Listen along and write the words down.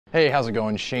Hey, how's it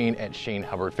going? Shane at Shane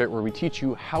Hubbard Fit, where we teach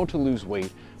you how to lose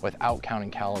weight without counting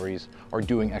calories or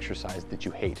doing exercise that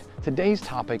you hate. Today's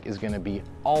topic is going to be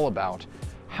all about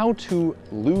how to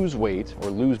lose weight or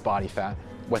lose body fat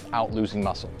without losing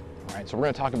muscle. All right, so we're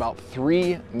going to talk about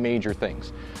three major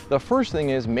things. The first thing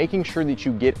is making sure that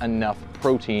you get enough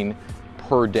protein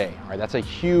per day. All right, that's a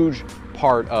huge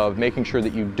part of making sure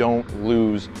that you don't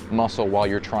lose muscle while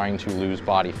you're trying to lose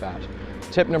body fat.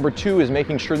 Tip number two is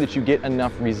making sure that you get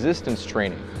enough resistance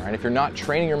training. All right? If you're not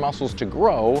training your muscles to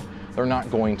grow, they're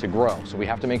not going to grow. So we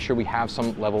have to make sure we have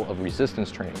some level of resistance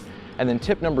training. And then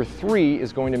tip number three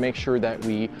is going to make sure that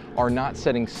we are not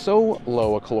setting so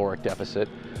low a caloric deficit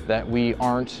that we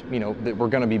aren't, that we're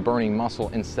going to be burning muscle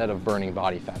instead of burning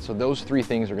body fat. So those three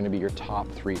things are going to be your top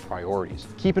three priorities.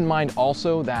 Keep in mind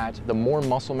also that the more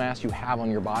muscle mass you have on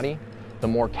your body, the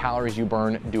more calories you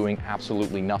burn doing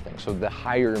absolutely nothing. So the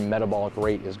higher metabolic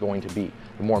rate is going to be.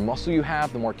 The more muscle you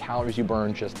have, the more calories you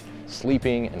burn just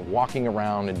sleeping and walking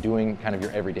around and doing kind of your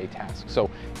everyday tasks. So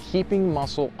keeping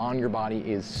muscle on your body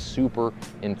is super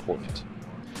important.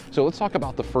 So let's talk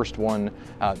about the first one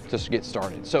just to get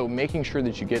started. So making sure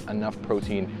that you get enough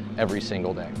protein every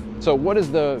single day. So what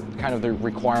is the kind of the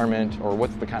requirement, or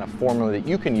what's the kind of formula that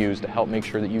you can use to help make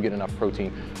sure that you get enough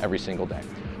protein every single day?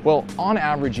 Well, on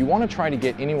average, you want to try to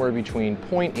get anywhere between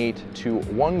 0.8 to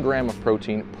 1 gram of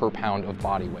protein per pound of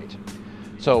body weight.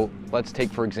 So let's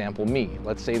take, for example, me.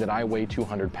 Let's say that I weigh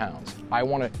 200 pounds. I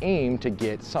want to aim to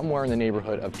get somewhere in the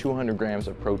neighborhood of 200 grams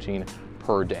of protein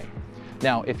per day.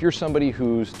 Now, if you're somebody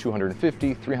who's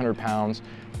 250, 300 pounds,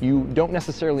 you don't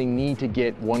necessarily need to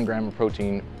get 1 gram of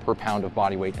protein per pound of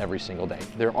body weight every single day.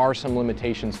 There are some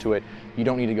limitations to it. You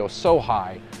don't need to go so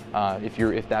high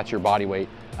if that's your body weight.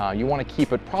 You want to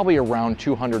keep it probably around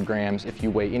 200 grams if you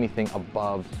weigh anything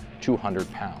above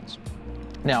 200 pounds.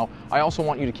 Now, I also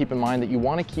want you to keep in mind that you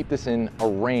want to keep this in a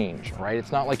range, right?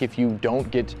 It's not like if you don't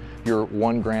get your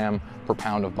 1 gram per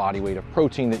pound of body weight of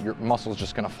protein that your muscle is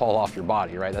just going to fall off your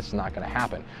body, right? That's not going to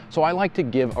happen. So I like to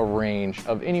give a range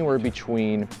of anywhere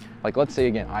between, like, let's say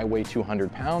again, I weigh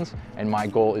 200 pounds and my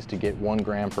goal is to get 1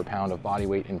 gram per pound of body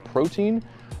weight in protein.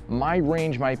 My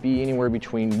range might be anywhere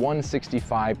between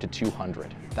 165 to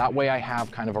 200. That way I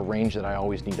have kind of a range that I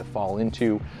always need to fall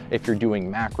into. If you're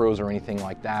doing macros or anything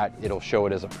like that, it'll show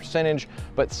it as a percentage,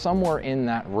 but somewhere in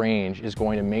that range is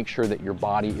going to make sure that your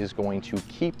body is going to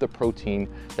keep the protein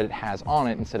that it has on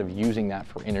it instead of using that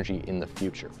for energy in the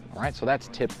future. All right, so that's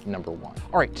tip number one.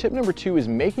 All right, tip number two is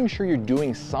making sure you're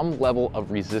doing some level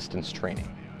of resistance training.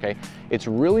 Okay? It's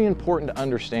really important to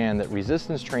understand that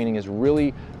resistance training is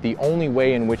really the only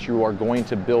way in which you are going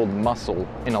to build muscle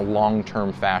in a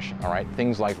long-term fashion, all right?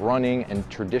 Things like running and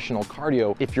traditional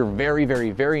cardio, if you're very, very,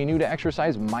 very new to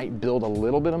exercise, might build a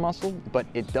little bit of muscle, but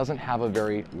it doesn't have a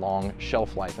very long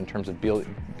shelf life in terms of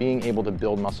being able to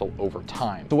build muscle over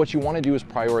time. So what you want to do is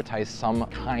prioritize some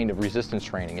kind of resistance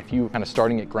training. If you kind of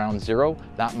starting at ground zero,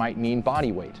 that might mean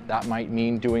body weight. That might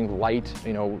mean doing light,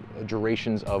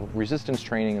 durations of resistance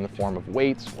training in the form of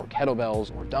weights or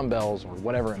kettlebells or dumbbells or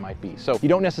whatever it might be. So you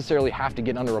don't necessarily have to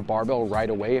get under a barbell right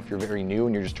away if you're very new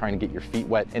and you're just trying to get your feet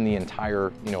wet in the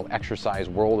entire, exercise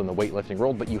world and the weightlifting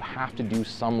world, but you have to do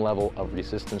some level of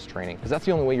resistance training because that's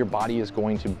the only way your body is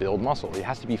going to build muscle. It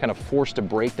has to be kind of forced to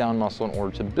break down muscle in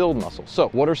order to build muscle. So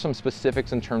what are some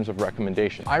specifics in terms of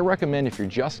recommendation? I recommend if you're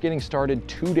just getting started,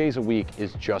 2 days a week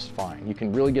is just fine. You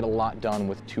can really get a lot done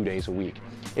with 2 days a week.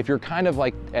 If you're kind of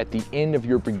like at the end of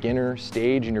your beginner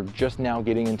stage and you're just now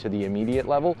getting into the immediate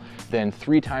level, then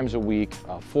 3 times a week,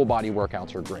 full body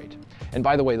workouts are great. And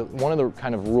by the way, one of the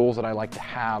kind of rules that I like to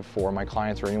have for my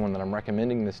clients or anyone that I'm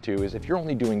recommending this to is if you're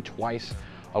only doing twice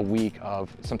a week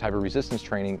of some type of resistance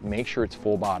training, make sure it's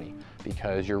full body,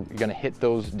 because you're going to hit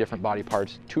those different body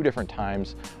parts 2 different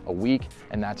times a week,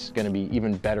 and that's going to be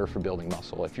even better for building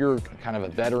muscle. If you're kind of a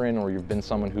veteran or you've been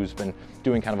someone who's been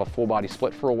doing kind of a full body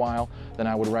split for a while, then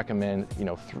I would recommend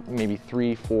maybe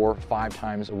 3, 4, 5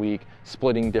 times a week,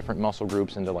 splitting different muscle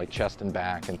groups into like chest and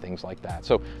back and things like that.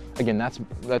 So again, that's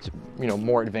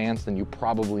more advanced than you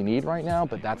probably need right now,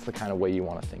 but that's the kind of way you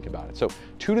want to think about it. So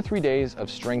 2 to 3 days of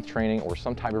strength training or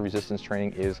some type of resistance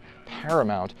training is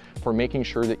paramount for making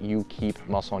sure that you keep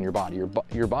muscle on your body.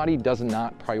 Your body does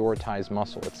not prioritize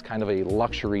muscle. It's kind of a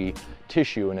luxury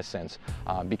tissue in a sense,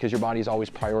 because your body is always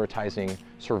prioritizing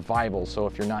survival. So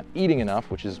if you're not eating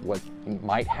enough, which is what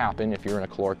might happen if you're in a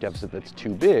caloric deficit that's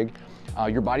too big,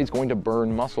 your body's going to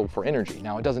burn muscle for energy.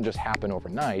 Now, it doesn't just happen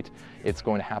overnight, it's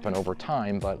going to happen over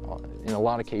time, but in a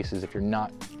lot of cases, if you're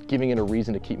not giving it a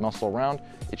reason to keep muscle around,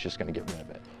 it's just going to get rid of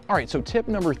it. All right, so tip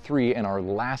number 3 and our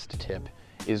last tip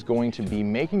is going to be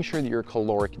making sure that your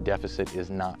caloric deficit is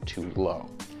not too low.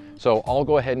 So I'll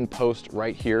go ahead and post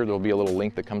right here. There'll be a little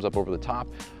link that comes up over the top.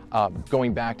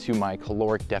 Going back to my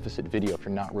caloric deficit video, if you're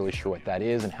not really sure what that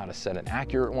is and how to set an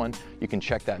accurate one, you can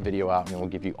check that video out and it will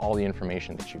give you all the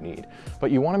information that you need. But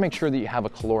you want to make sure that you have a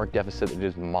caloric deficit that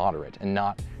is moderate and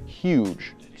not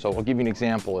huge. So I'll give you an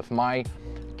example. If my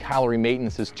calorie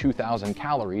maintenance is 2,000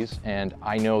 calories and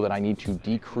I know that I need to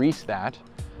decrease that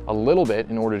a little bit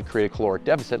in order to create a caloric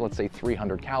deficit, let's say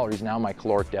 300 calories, now my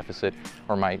caloric deficit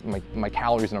or my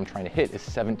calories that I'm trying to hit is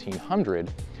 1,700.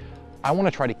 I want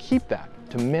to try to keep that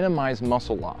to minimize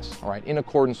muscle loss, all right, in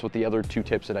accordance with the other two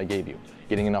tips that I gave you,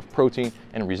 getting enough protein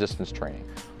and resistance training.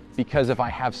 Because if I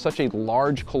have such a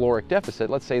large caloric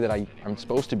deficit, let's say that I'm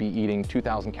supposed to be eating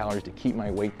 2,000 calories to keep my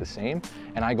weight the same,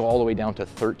 and I go all the way down to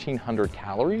 1,300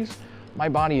 calories, my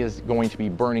body is going to be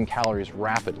burning calories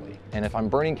rapidly. And if I'm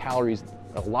burning calories,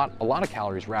 a lot of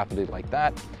calories rapidly like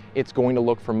that, it's going to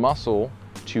look for muscle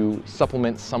to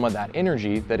supplement some of that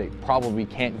energy that it probably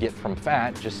can't get from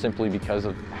fat, just simply because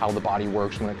of how the body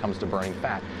works when it comes to burning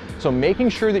fat. So making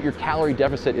sure that your calorie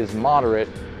deficit is moderate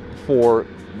for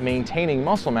maintaining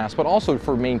muscle mass, but also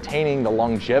for maintaining the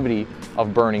longevity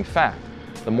of burning fat.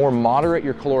 The more moderate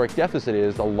your caloric deficit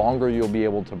is, the longer you'll be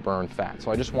able to burn fat.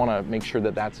 So I just want to make sure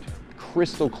that that's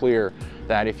crystal clear,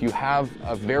 that if you have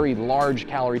a very large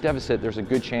calorie deficit, there's a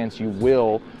good chance you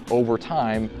will, over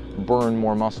time, burn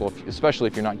more muscle, especially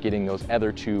if you're not getting those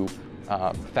other two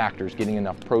factors, getting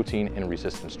enough protein and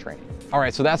resistance training. All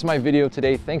right, so that's my video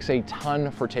today. Thanks a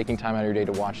ton for taking time out of your day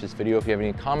to watch this video. If you have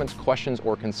any comments, questions,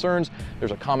 or concerns,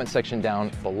 there's a comment section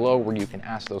down below where you can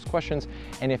ask those questions.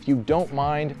 And if you don't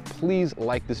mind, please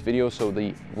like this video so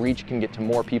the reach can get to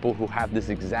more people who have this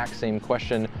exact same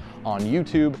question on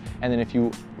YouTube. And then if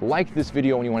you like this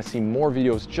video and you want to see more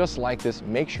videos just like this,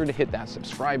 make sure to hit that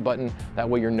subscribe button. That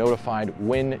way you're notified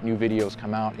when new videos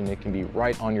come out and it can be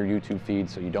right on your YouTube feed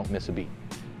so you don't miss a beat.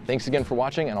 Thanks again for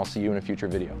watching, and I'll see you in a future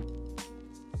video.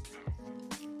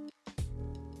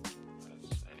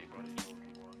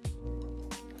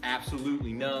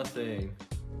 Absolutely nothing.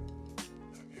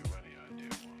 Have you any idea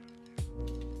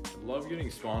why? I love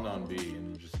getting spawned on B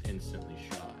and just instantly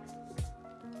shot.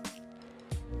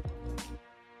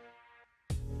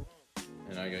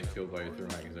 And I got killed by a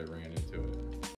thermite because I ran into it.